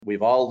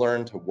We've all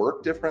learned to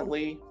work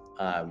differently.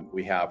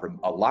 We have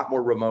a lot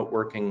more remote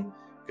working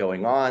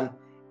going on,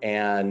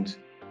 and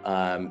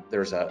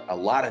there's a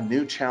lot of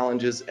new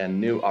challenges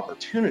and new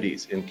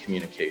opportunities in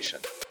communication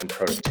and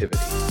productivity.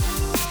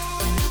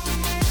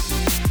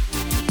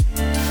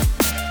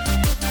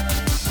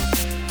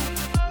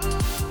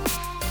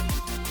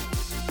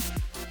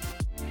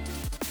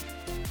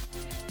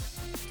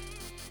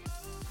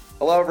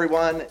 Hello,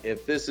 everyone.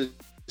 If this is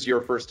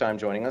your first time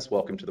joining us,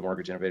 welcome to the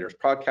Mortgage Innovators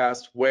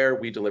Podcast, where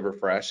we deliver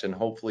fresh and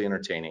hopefully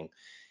entertaining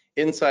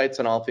insights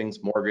on all things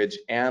mortgage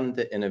and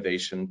the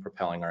innovation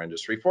propelling our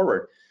industry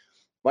forward.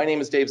 My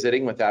name is Dave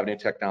Zitting with Avenue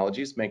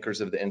Technologies,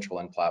 makers of the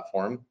IntraLend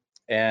platform.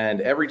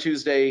 And every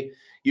Tuesday,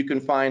 you can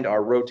find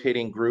our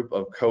rotating group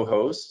of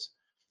co-hosts,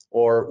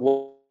 or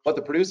what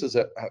the producers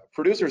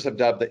have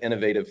dubbed the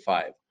Innovative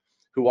Five,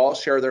 who all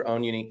share their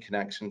own unique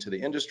connection to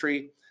the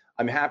industry.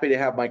 I'm happy to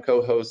have my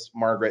co-hosts,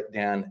 Margaret,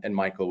 Dan, and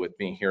Michael with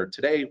me here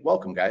today.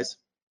 Welcome, guys.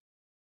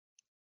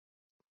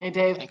 Hey,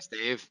 Dave. Thanks,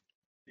 Dave.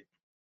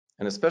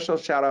 And a special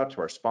shout out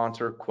to our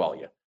sponsor,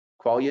 Qualia.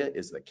 Qualia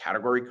is the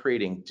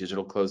category-creating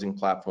digital closing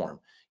platform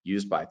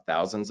used by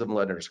thousands of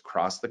lenders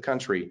across the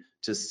country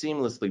to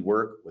seamlessly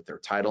work with their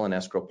title and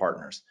escrow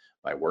partners.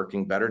 By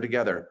working better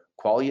together,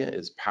 Qualia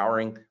is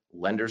powering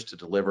lenders to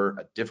deliver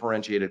a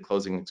differentiated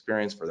closing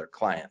experience for their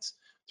clients.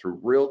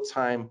 Through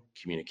real-time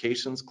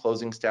communications,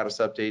 closing status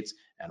updates,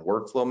 and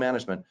workflow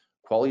management,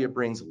 Qualia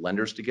brings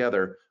lenders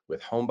together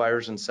with home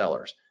buyers and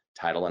sellers,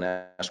 title and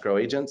escrow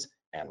agents,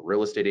 and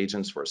real estate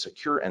agents for a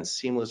secure and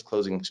seamless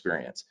closing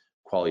experience.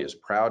 Qualia is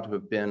proud to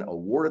have been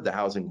awarded the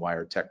Housing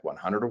Wire Tech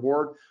 100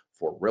 Award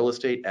for real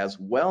estate, as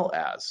well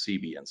as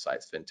CB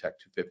Insights FinTech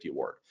 250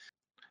 Award.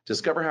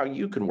 Discover how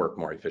you can work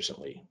more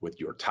efficiently with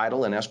your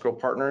title and escrow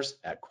partners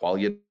at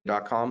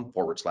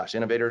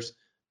qualia.com/innovators.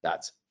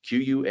 That's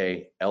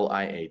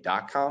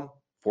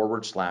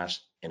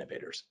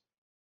QUALIA.com/innovators.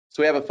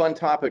 So we have a fun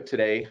topic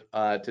today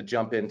to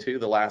jump into.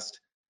 The last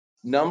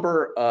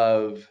number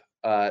of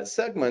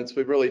segments,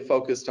 we've really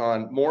focused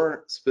on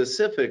more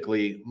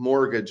specifically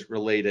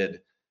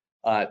mortgage-related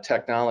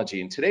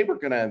technology. And today we're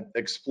going to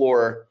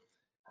explore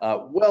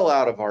well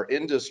out of our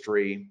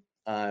industry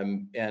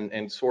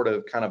and sort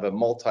of kind of a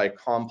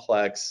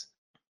multi-complex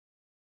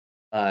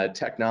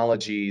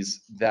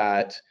technologies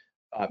that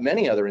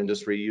many other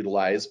industry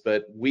utilize,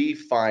 but we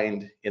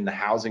find in the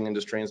housing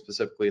industry and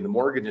specifically in the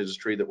mortgage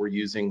industry that we're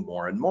using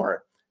more and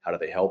more. How do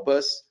they help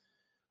us?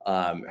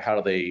 How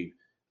have they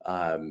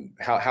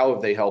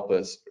helped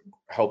us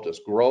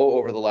grow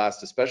over the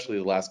last, especially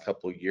the last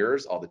couple of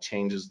years? All the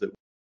changes that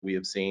we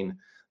have seen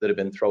that have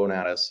been thrown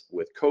at us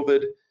with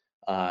COVID.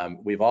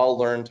 We've all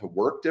learned to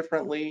work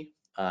differently.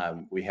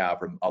 We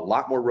have a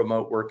lot more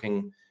remote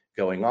working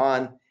going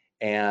on,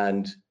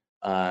 and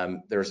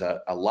there's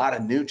a lot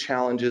of new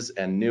challenges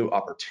and new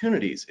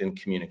opportunities in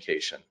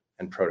communication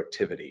and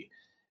productivity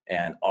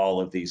and all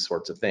of these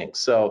sorts of things.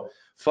 So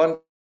fun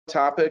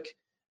topic,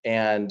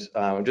 and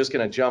I'm just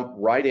going to jump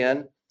right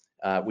in.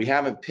 We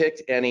haven't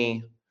picked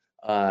any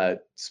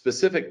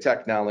specific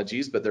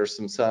technologies, but there's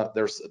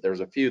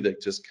a few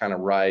that just kind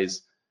of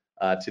rise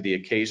to the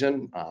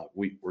occasion.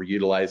 We're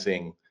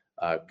utilizing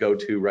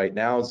GoTo right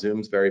now.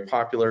 Zoom's very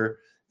popular.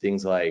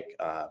 Things like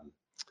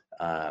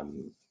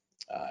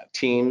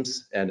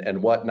Teams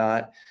and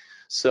whatnot.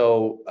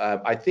 So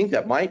I think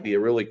that might be a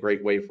really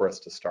great way for us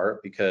to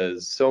start,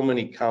 because so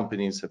many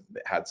companies have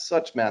had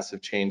such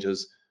massive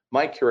changes.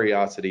 My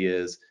curiosity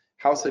is,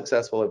 how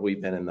successful have we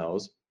been in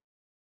those?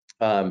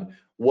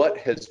 What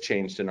has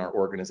changed in our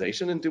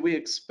organization, and do we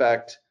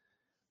expect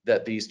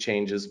that these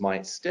changes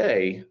might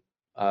stay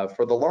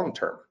for the long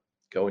term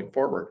going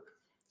forward?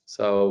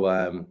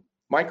 So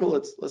Michael,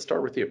 let's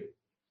start with you.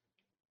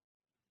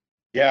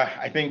 Yeah,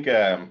 I think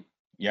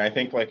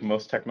like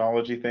most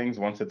technology things,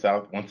 once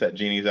that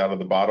genie's out of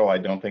the bottle, I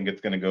don't think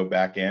it's going to go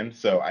back in.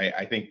 So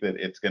I think that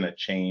it's going to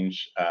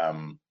change.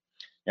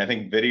 I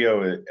think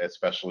video,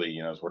 especially,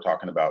 as we're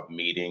talking about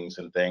meetings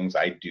and things,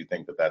 I do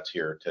think that that's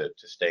here to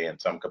stay in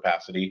some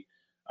capacity,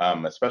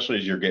 especially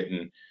as you're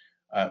getting,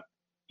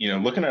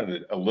 looking at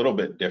it a little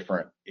bit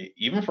different,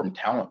 even from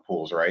talent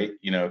pools, right?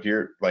 If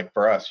you're like,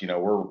 for us,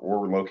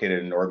 we're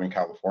located in Northern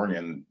California,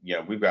 and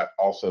we've got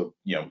also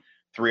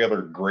 3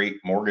 other great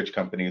mortgage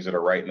companies that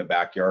are right in the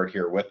backyard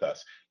here with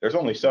us. There's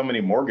only so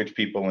many mortgage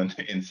people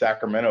in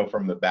Sacramento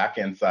from the back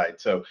end side.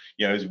 So,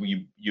 as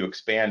you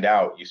expand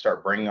out, you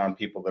start bringing on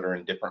people that are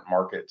in different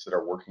markets that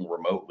are working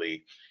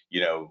remotely,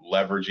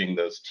 leveraging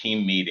those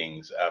team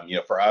meetings.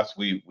 For us,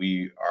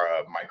 we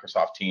are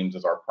Microsoft Teams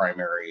is our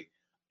primary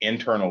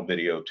internal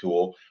video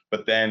tool,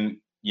 but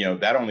then,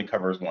 that only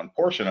covers one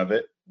portion of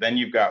it. Then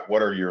you've got,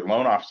 what are your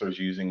loan officers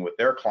using with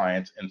their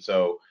clients? And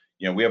so,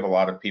 we have a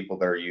lot of people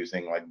that are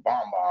using like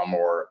BombBomb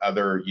or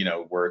other,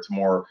 where it's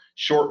more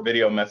short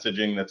video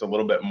messaging that's a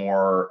little bit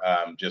more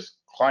just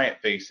client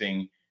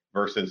facing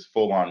versus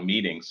full on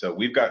meetings. So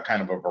we've got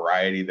kind of a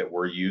variety that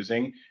we're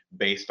using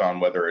based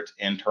on whether it's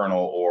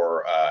internal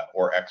or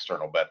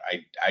external, but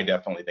I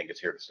definitely think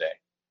it's here to stay.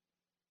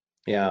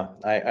 Yeah,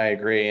 I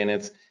agree. And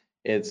it's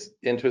It's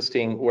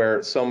interesting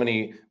where so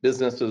many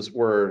businesses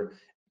were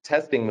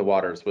testing the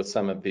waters with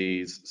some of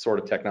these sort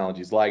of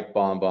technologies like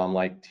BombBomb,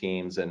 like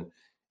Teams,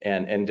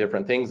 and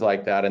different things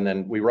like that. And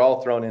then we were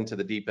all thrown into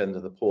the deep end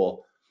of the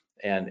pool.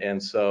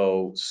 And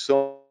so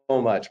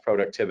much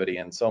productivity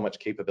and so much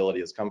capability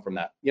has come from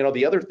that. You know,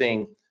 the other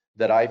thing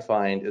that I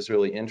find is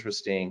really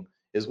interesting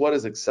is what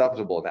is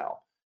acceptable now.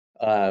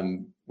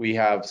 We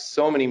have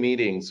so many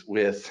meetings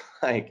with,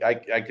 like,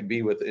 I could be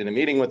in a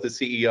meeting with the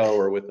CEO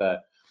or with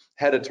a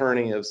head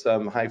attorney of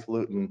some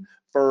highfalutin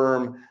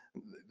firm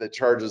that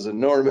charges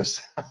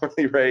enormous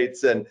hourly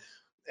rates, and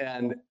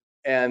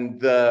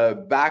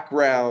the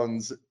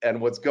backgrounds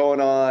and what's going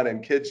on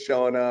and kids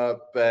showing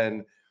up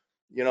and,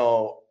 you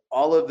know,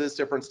 all of this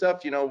different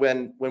stuff. You know,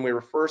 when we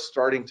were first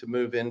starting to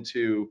move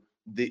into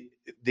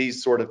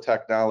these sort of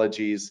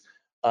technologies,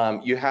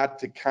 you had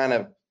to kind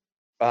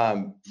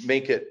of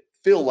make it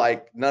feel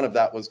like none of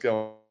that was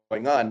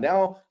going on.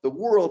 Now the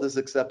world has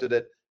accepted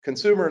it.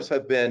 Consumers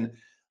have been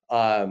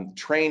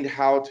trained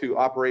how to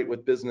operate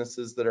with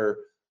businesses that are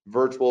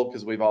virtual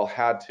because we've all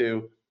had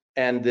to.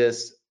 And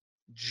this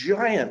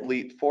giant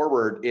leap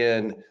forward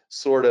in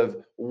sort of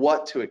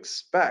what to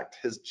expect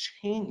has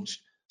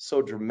changed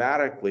so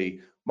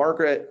dramatically.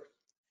 Margaret,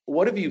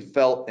 what have you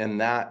felt in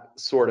that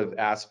sort of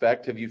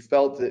aspect? Have you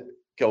felt it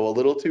go a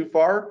little too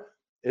far?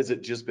 Has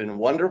it just been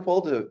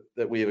wonderful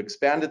that we have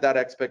expanded that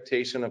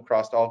expectation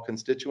across all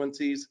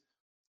constituencies?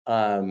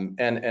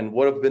 And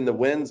what have been the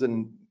wins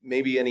and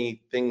maybe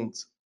any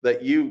things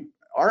that you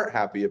aren't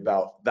happy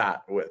about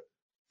that with?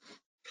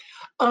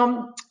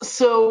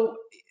 So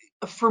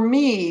for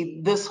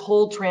me, this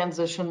whole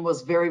transition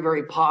was very,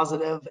 very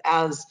positive.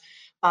 As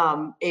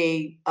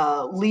a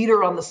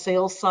leader on the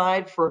sales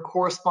side for a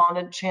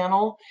correspondent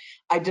channel,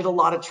 I did a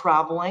lot of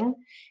traveling.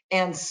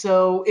 And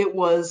so it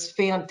was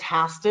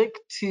fantastic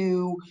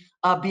to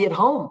be at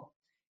home.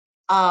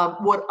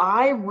 What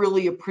I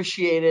really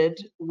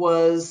appreciated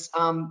was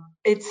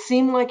it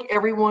seemed like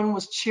everyone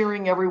was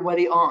cheering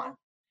everybody on.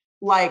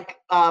 Like,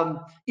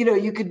 you know,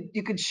 you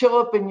could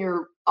show up in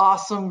your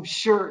awesome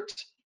shirt,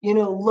 you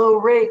know, low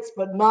rates,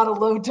 but not a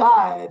low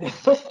tide,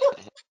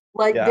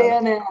 like Yeah,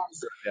 Dan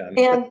has.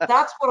 yeah. And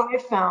that's what I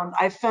found.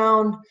 I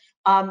found,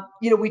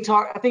 you know, we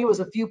talked, I think it was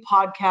a few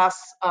podcasts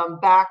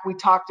back, we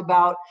talked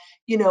about,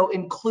 you know,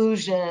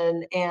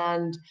 inclusion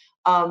and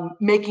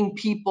making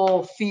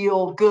people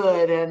feel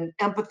good and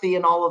empathy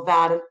and all of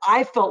that. And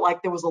I felt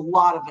like there was a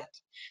lot of it,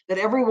 that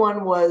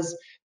everyone was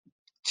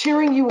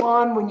cheering you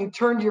on when you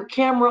turned your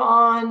camera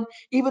on,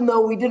 even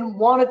though we didn't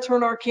want to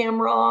turn our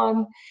camera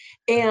on.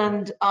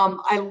 And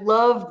I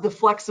loved the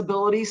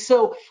flexibility.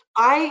 So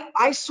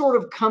I sort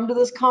of come to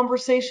this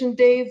conversation,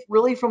 Dave,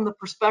 really from the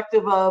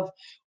perspective of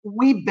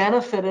we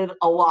benefited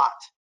a lot.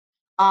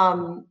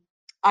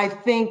 I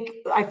think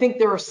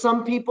there are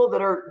some people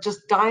that are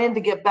just dying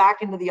to get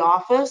back into the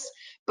office,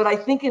 but I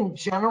think in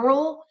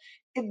general,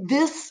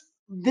 this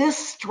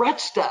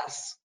stretched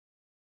us.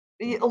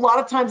 A lot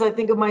of times I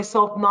think of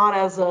myself not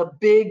as a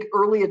big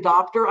early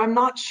adopter. I'm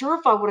not sure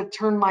if I would have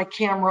turned my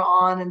camera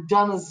on and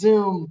done a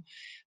Zoom,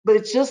 but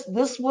it's just,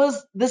 this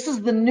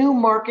is the new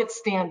market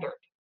standard.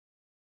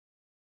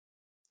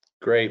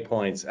 Great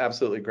points.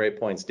 Absolutely great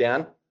points.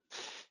 Dan?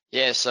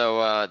 Yeah,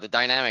 so the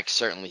dynamic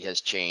certainly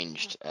has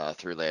changed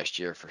through last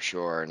year for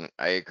sure, and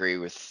I agree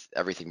with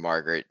everything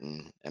Margaret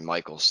and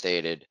Michael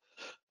stated.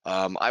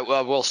 I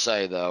will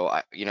say though,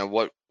 you know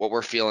what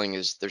we're feeling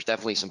is there's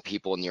definitely some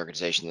people in the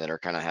organization that are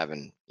kind of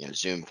having, you know,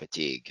 Zoom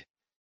fatigue,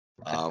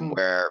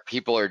 where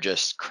people are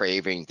just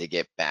craving to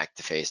get back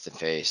to face to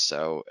face.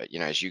 So you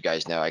know, as you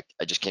guys know, I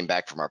just came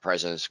back from our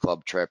President's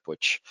Club trip,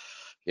 which,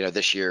 you know,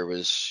 this year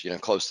was, you know,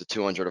 close to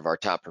 200 of our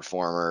top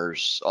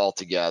performers all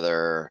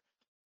together.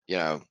 You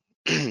know,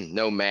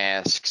 no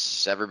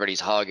masks, everybody's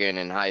hugging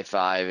and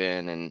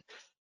high-fiving, and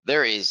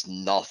there is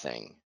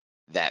nothing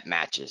that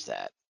matches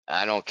that.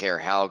 I don't care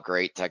how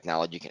great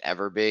technology can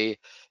ever be.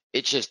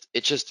 It's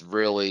just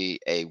really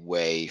a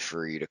way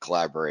for you to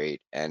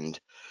collaborate. And,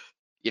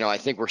 you know, I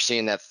think we're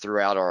seeing that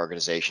throughout our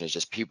organization is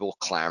just people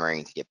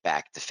clamoring to get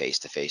back to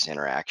face-to-face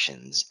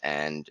interactions.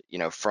 And, you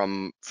know,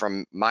 from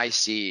my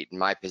seat,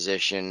 my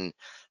position,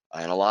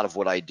 and a lot of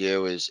what I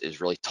do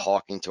is really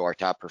talking to our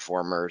top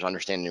performers,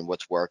 understanding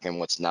what's working,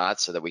 what's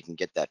not, so that we can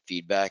get that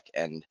feedback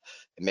and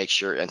make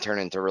sure and turn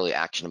it into really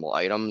actionable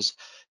items.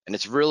 And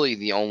it's really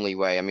the only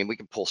way. I mean, we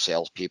can pull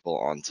salespeople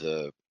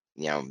onto,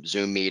 you know,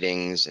 Zoom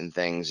meetings and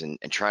things and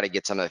try to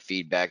get some of the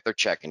feedback. They're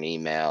checking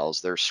emails,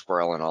 they're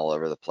squirreling all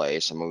over the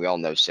place. I mean, we all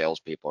know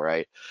salespeople,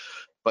 right?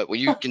 But when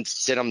you can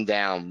sit them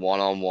down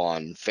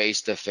one-on-one,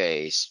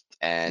 face-to-face,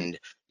 and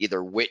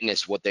either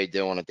witness what they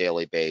do on a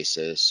daily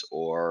basis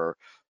or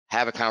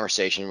have a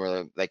conversation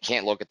where they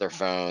can't look at their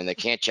phone, they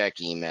can't check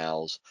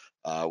emails,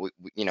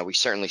 you know, we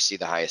certainly see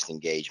the highest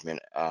engagement.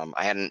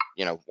 I hadn't,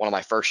 you know, one of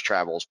my first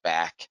travels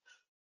back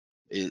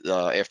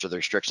after the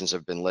restrictions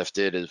have been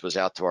lifted was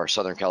out to our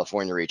Southern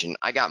California region.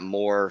 I got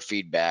more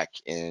feedback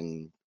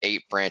in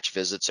 8 branch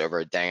visits over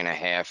a day and a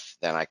half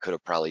than I could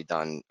have probably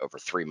done over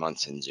 3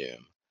 months in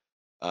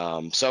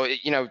Zoom. So,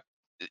 you know,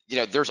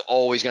 there's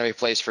always going to be a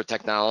place for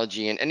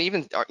technology, and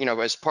even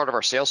as part of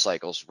our sales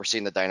cycles, we're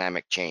seeing the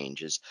dynamic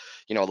change. Is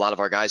a lot of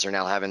our guys are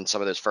now having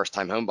some of those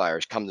first-time home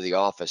buyers come to the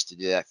office to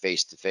do that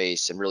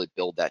face-to-face and really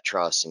build that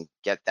trust and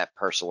get that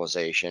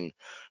personalization.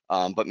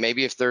 But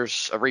maybe if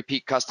there's a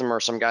repeat customer or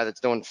some guy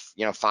that's doing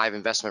 5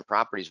 investment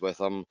properties with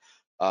them,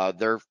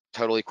 they're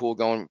totally cool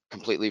going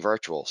completely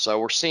virtual. So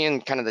we're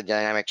seeing kind of the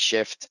dynamic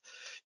shift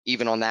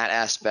even on that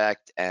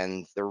aspect,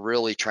 and they're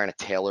really trying to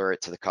tailor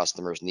it to the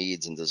customer's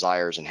needs and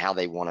desires and how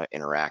they want to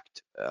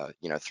interact,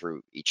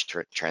 through each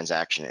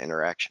transaction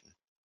interaction.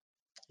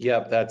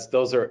 Yep,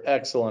 those are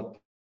excellent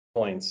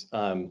points,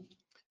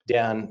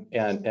 Dan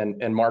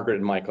and Margaret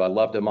and Michael. I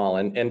loved them all.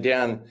 And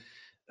Dan,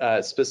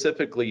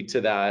 specifically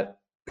to that,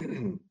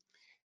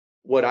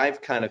 what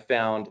I've kind of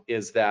found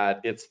is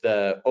that it's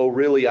the, oh,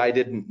 really, I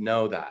didn't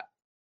know that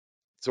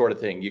sort of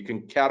thing. You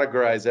can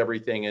categorize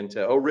everything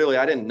into, oh, really,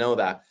 I didn't know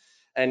that.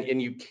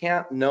 And you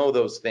can't know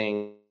those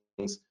things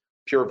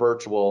pure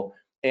virtual.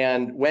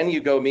 And when you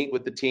go meet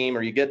with the team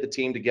or you get the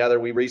team together,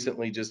 we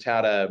recently just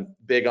had a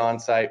big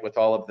on-site with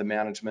all of the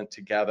management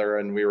together,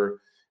 and we were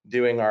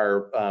doing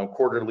our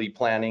quarterly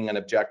planning and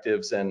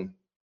objectives. And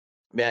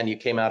man, you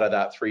came out of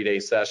that 3-day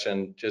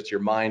session, just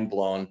your mind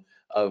blown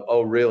of,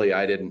 oh, really,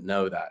 I didn't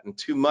know that. And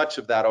too much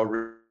of that,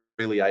 oh,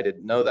 really, I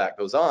didn't know that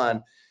goes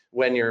on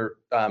when you're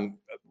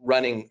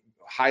running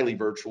highly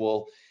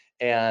virtual.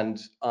 And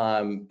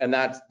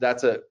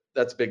that's a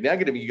big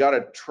negative. You got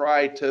to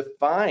try to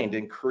find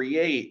and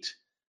create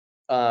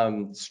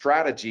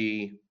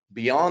strategy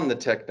beyond the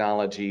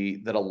technology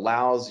that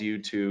allows you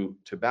to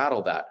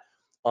battle that.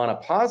 On a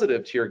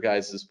positive, to your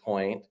guys'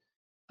 point,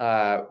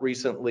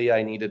 recently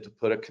I needed to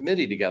put a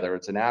committee together.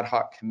 It's an ad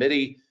hoc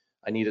committee.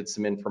 I needed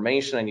some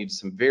information. I needed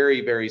some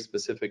very, very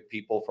specific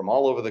people from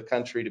all over the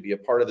country to be a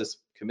part of this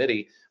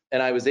committee.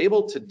 And I was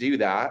able to do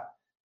that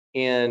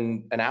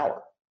in an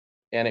hour.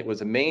 And it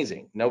was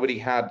amazing. Nobody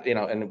had,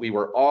 and we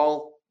were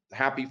all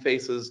happy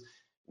faces.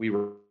 We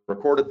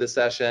recorded the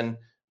session,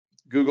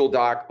 Google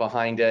Doc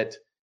behind it,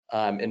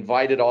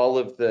 invited all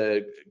of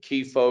the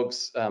key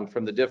folks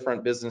from the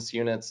different business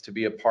units to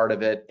be a part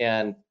of it.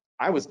 And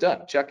I was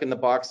done, checking the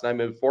box, and I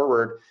moved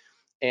forward.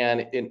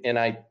 And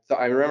I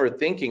remember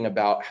thinking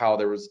about how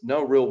there was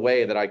no real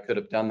way that I could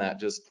have done that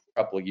just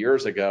a couple of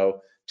years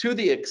ago, to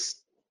the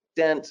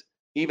extent,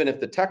 even if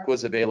the tech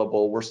was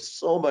available, we're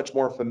so much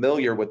more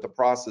familiar with the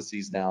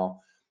processes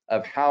now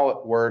of how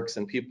it works,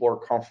 and people are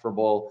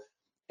comfortable.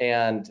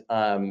 And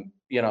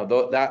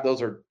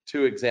those are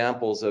 2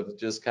 examples of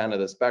just kind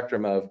of the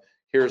spectrum of,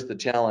 here's the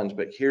challenge,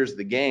 but here's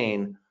the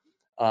gain.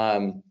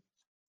 I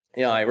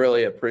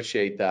really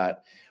appreciate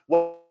that.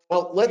 Well,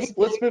 let's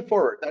move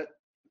forward.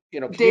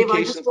 Dave,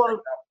 I just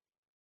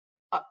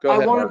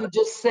wanted to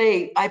just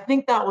say, I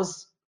think that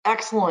was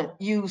excellent.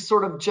 You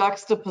sort of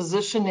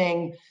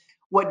juxtapositioning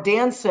what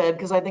Dan said,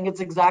 because I think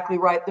it's exactly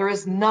right. There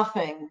is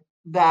nothing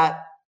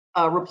that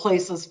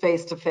replaces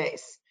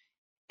face-to-face.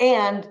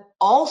 And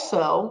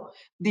also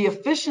the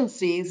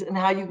efficiencies and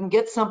how you can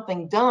get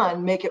something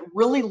done make it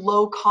really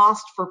low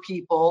cost for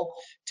people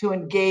to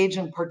engage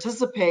and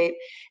participate.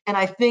 And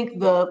I think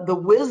the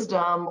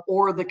wisdom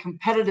or the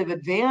competitive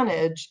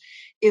advantage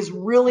is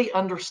really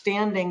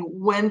understanding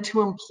when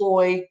to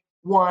employ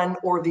one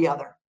or the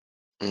other.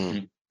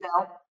 Mm.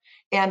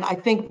 And I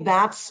think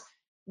that's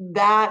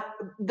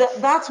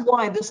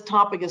why this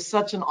topic is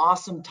such an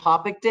awesome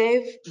topic,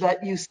 Dave,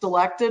 that you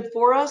selected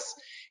for us,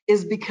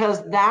 is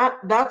because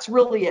that's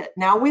really it.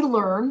 Now we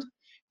learned,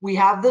 we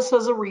have this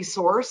as a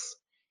resource,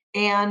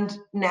 and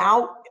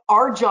now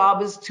our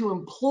job is to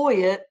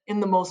employ it in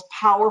the most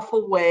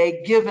powerful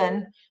way,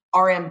 given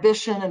our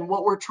ambition and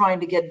what we're trying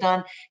to get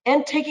done,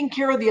 and taking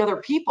care of the other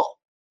people.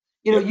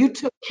 You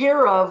took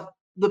care of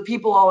the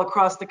people all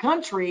across the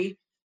country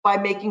by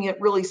making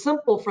it really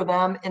simple for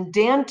them, and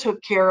Dan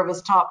took care of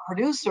his top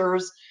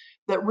producers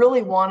that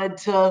really wanted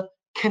to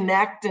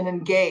connect and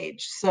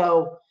engage.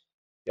 So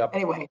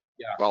anyway.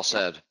 Yeah. Well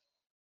said.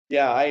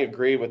 Yeah, I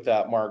agree with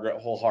that, Margaret,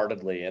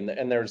 wholeheartedly.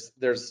 And there's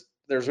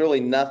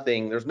really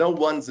nothing, there's no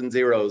ones and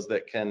zeros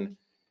that can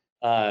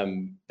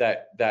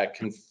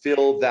can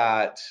fill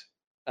that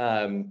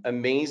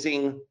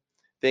amazing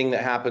thing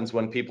that happens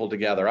when people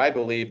together. I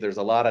believe there's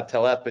a lot of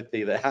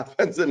telepathy that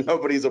happens and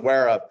nobody's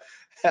aware of.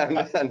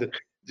 And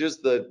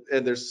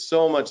there's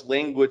so much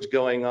language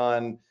going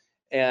on,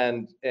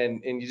 and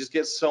you just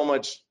get so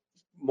much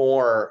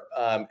more,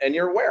 and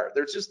you're aware.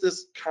 There's just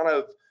this kind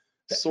of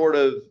sort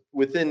of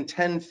within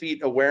 10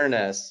 feet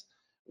awareness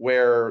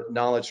where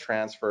knowledge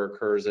transfer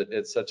occurs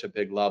at such a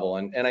big level.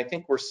 And I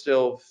think we're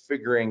still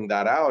figuring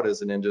that out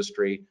as an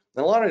industry,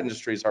 and a lot of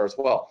industries are as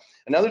well.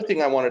 Another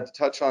thing I wanted to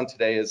touch on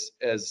today is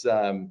just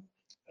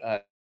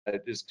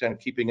kind of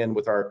keeping in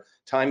with our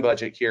time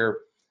budget here,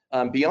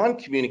 beyond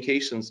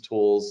communications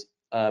tools,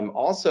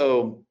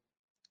 also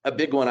a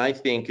big one I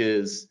think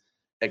is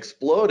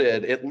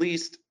exploded. At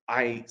least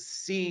I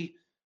see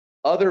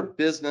other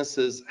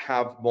businesses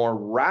have more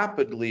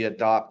rapidly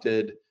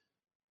adopted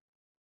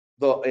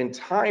the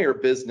entire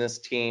business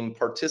team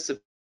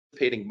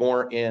participating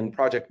more in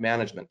project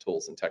management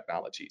tools and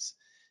technologies.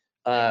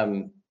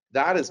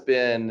 that has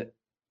been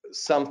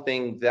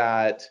something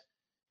that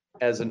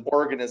as an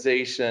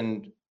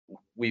organization,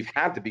 we've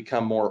had to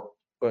become more,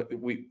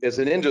 as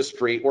an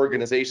industry,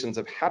 organizations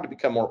have had to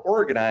become more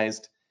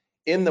organized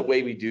in the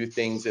way we do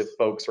things if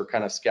folks are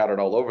kind of scattered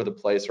all over the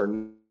place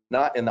or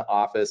not in the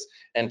office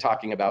and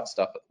talking about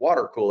stuff at the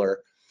water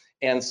cooler.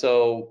 And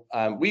so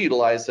we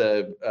utilize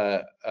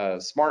a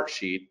smart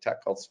sheet,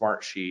 tech called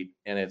Smart Sheet,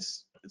 and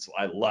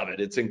I love it.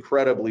 It's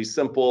incredibly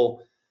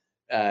simple.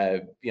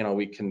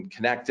 We can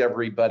connect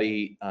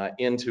everybody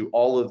into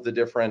all of the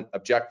different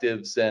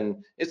objectives,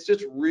 and it's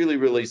just really,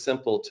 really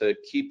simple to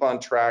keep on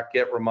track,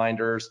 get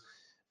reminders,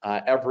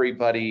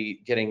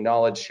 everybody getting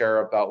knowledge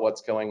share about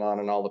what's going on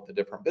in all of the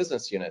different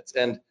business units.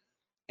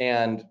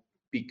 And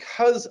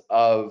because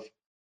of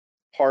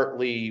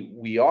partly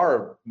we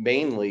are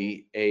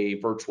mainly a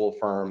virtual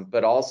firm,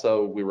 but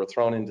also we were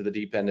thrown into the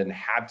deep end and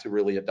had to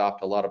really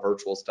adopt a lot of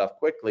virtual stuff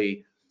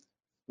quickly,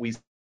 we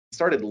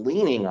started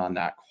leaning on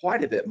that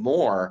quite a bit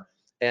more.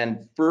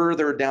 And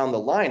further down the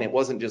line, it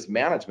wasn't just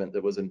management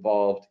that was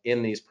involved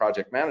in these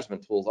project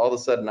management tools. All of a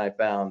sudden, I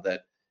found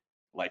that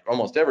like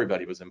almost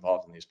everybody was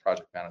involved in these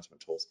project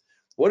management tools.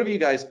 What have you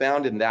guys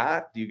found in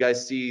that? Do you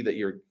guys see that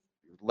you're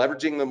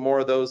leveraging the more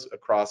of those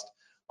across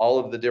all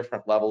of the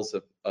different levels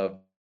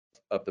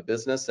of the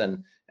business,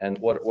 and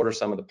what are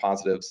some of the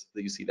positives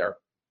that you see there?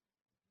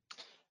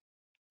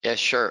 Yeah,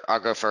 sure. I'll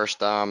go first.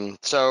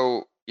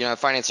 So,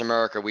 Finance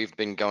America, we've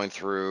been going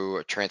through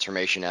a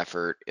transformation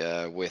effort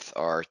with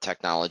our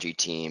technology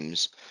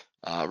teams,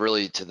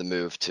 really to the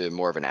move to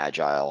more of an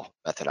agile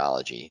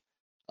methodology.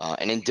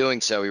 And in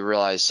doing so, we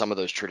realized some of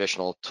those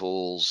traditional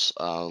tools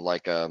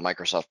like a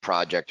Microsoft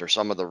Project or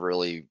some of the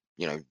really,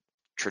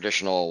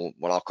 traditional,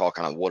 what I'll call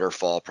kind of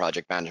waterfall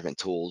project management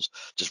tools,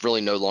 just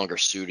really no longer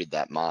suited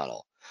that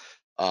model.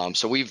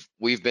 So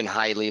we've been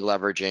highly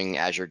leveraging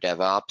Azure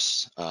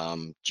DevOps.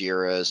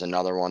 Jira is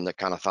another one that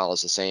kind of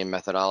follows the same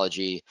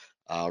methodology.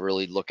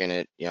 Really looking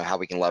at how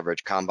we can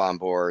leverage Kanban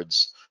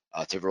boards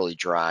to really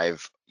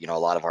drive a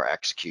lot of our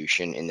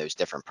execution in those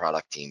different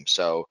product teams.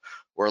 So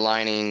we're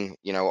aligning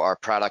our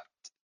product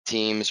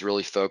teams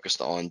really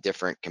focused on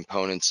different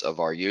components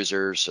of our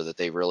users so that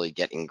they really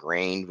get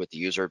ingrained with the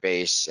user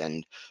base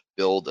and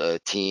build a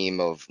team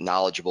of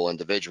knowledgeable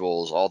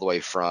individuals all the way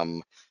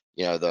from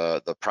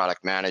the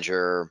product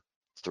manager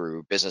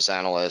through business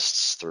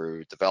analysts,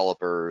 through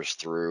developers,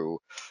 through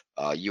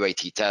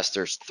UAT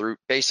testers, through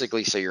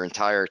basically so your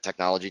entire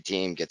technology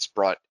team gets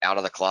brought out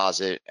of the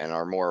closet and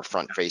are more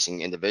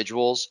front-facing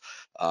individuals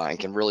and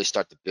can really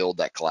start to build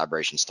that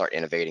collaboration, start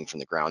innovating from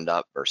the ground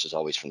up versus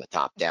always from the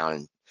top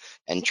down,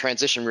 and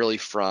transition really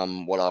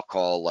from what I'll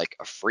call like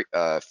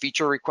a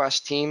feature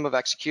request team of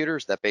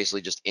executors that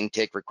basically just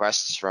intake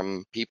requests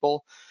from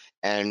people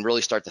and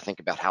really start to think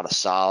about how to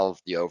solve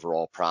the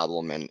overall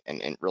problem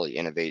and really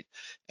innovate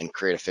and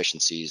create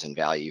efficiencies and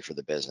value for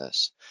the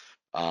business.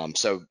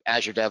 So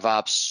Azure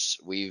DevOps,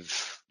 we've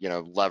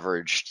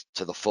leveraged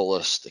to the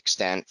fullest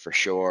extent for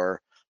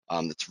sure.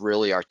 It's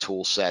really our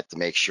tool set to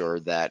make sure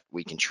that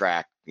we can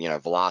track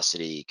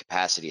velocity,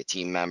 capacity of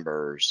team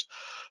members,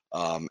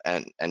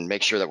 and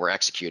make sure that we're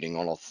executing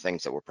on all the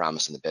things that we're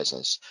promising the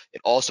business. It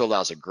also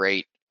allows a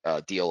great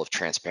deal of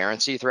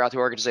transparency throughout the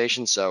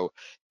organization. So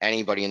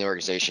anybody in the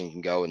organization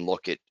can go and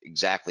look at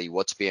exactly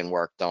what's being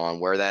worked on,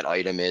 where that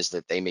item is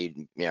that they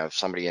made, if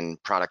somebody in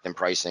product and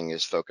pricing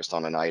is focused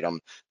on an item,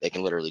 they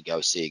can literally go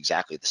see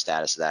exactly the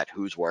status of that,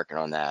 who's working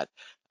on that,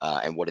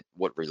 and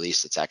what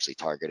release it's actually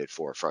targeted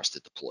for us to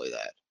deploy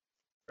that.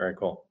 Very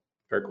cool.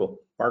 Very cool.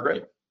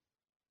 Margaret?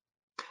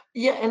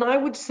 Yeah, and I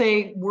would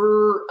say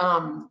we're,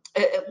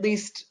 at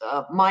least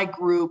my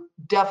group,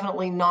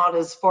 definitely not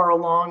as far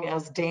along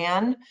as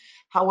Dan.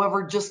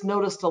 However, just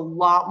noticed a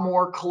lot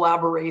more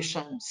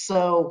collaboration.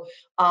 So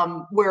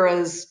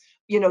whereas,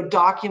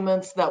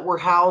 documents that were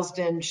housed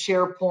in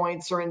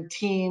SharePoints or in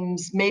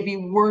Teams maybe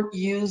weren't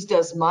used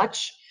as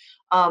much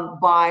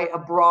by a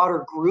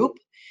broader group,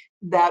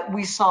 that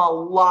we saw a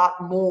lot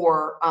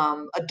more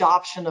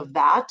adoption of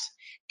that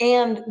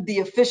and the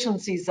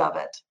efficiencies of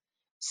it.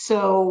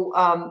 So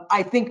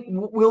I think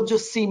we'll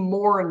just see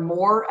more and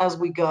more as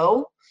we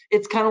go.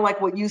 It's kind of like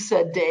what you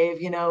said,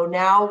 Dave.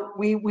 Now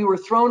we were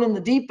thrown in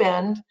the deep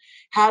end,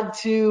 had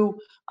to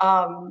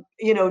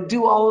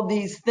do all of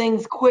these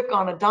things quick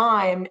on a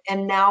dime,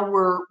 and now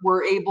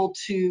we're able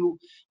to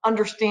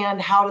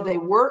understand how do they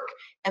work,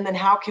 and then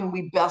how can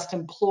we best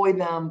employ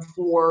them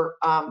for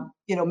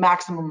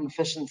maximum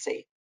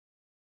efficiency.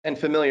 And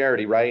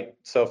familiarity, right?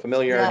 So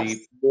familiarity,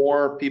 Yes.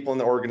 more people in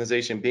the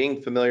organization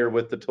being familiar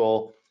with the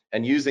tool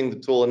and using the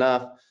tool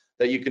enough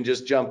that you can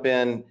just jump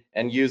in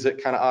and use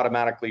it kind of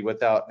automatically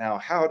without, now,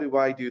 how do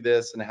I do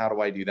this and how do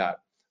I do that?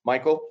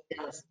 Michael?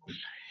 Yes.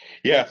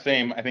 Yeah,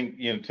 same. I think,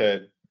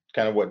 to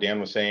kind of what Dan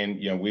was saying,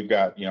 we've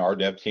got, our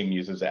dev team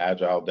uses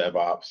Agile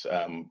DevOps.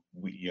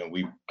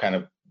 We kind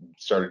of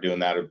started doing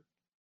that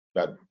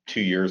about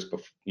 2 years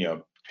before,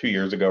 2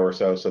 years ago or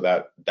so. So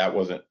that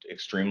wasn't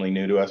extremely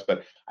new to us,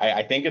 but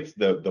I think it's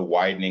the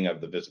widening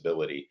of the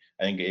visibility.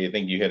 I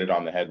think you hit it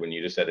on the head when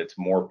you just said it's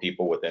more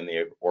people within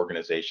the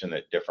organization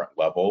at different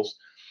levels.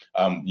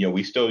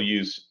 We still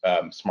use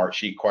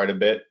Smartsheet quite a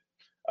bit.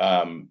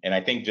 And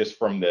I think just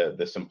from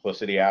the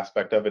simplicity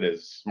aspect of it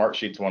is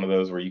Smartsheet's one of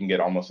those where you can get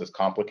almost as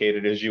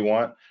complicated as you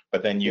want,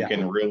 but then you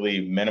can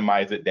really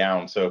minimize it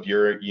down. So if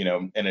you're,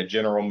 in a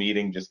general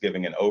meeting, just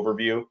giving an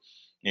overview,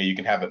 you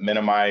can have it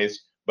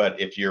minimized. But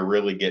if you're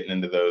really getting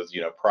into those,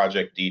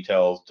 project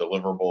details,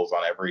 deliverables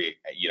on every,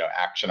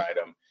 action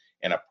item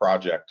in a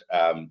project,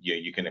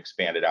 you can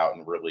expand it out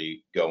and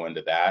really go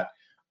into that.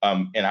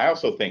 And I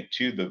also think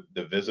too,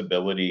 the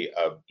visibility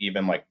of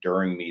even like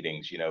during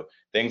meetings,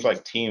 things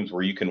like Teams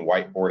where you can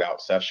whiteboard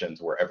out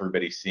sessions where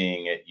everybody's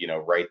seeing it,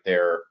 right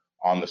there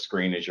on the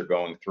screen as you're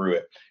going through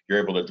it.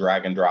 You're able to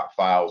drag and drop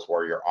files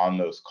while you're on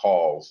those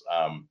calls.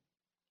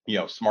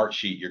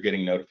 Smartsheet, you're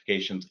getting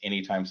notifications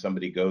anytime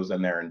somebody goes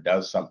in there and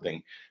does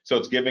something. So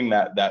it's giving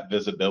that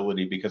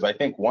visibility, because I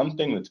think one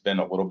thing that's been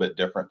a little bit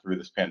different through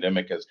this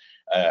pandemic is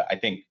I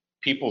think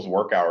people's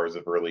work hours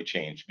have really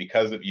changed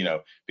because of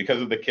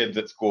the kids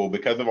at school,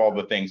 because of all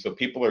the things. So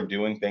people are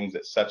doing things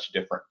at such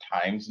different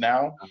times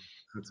now.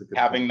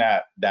 Having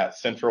that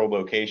central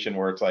location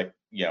where it's like,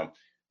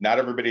 not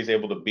everybody's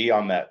able to be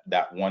on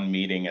that one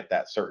meeting at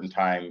that certain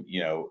time,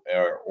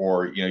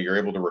 or you're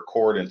able to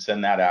record and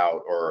send that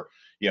out, or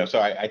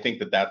so I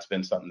think that's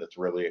been something that's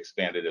really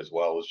expanded as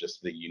well, is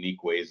just the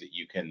unique ways that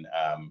you can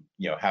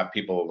have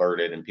people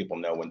alerted and people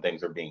know when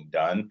things are being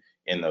done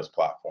in those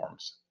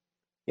platforms.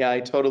 Yeah,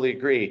 I totally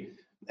agree.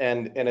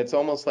 And it's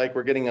almost like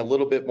we're getting a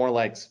little bit more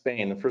like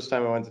Spain. The first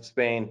time I went to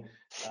Spain,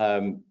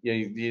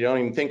 you don't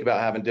even think about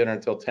having dinner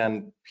until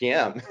 10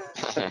 p.m.,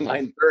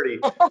 9:30.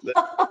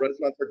 The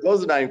restaurants are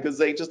closed at 9 because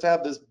they just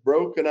have this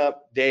broken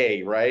up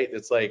day, right?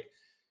 It's like,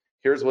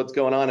 here's what's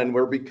going on. And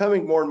we're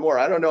becoming more and more.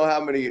 I don't know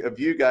how many of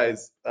you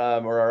guys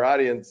or our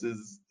audience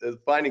is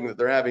finding that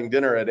they're having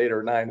dinner at 8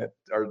 or 9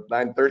 or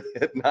 9:30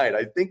 at night.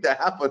 I think that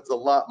happens a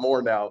lot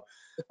more now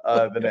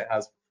than it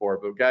has before.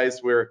 But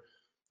guys,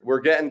 we're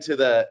getting to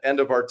the end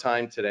of our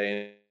time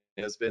today.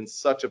 It's been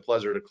such a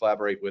pleasure to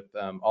collaborate with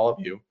all of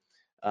you.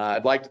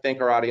 I'd like to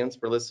thank our audience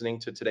for listening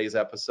to today's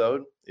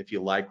episode. If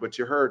you like what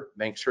you heard,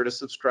 make sure to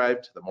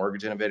subscribe to the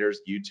Mortgage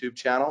Innovators YouTube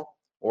channel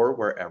or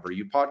wherever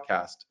you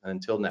podcast.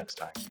 Until next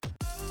time.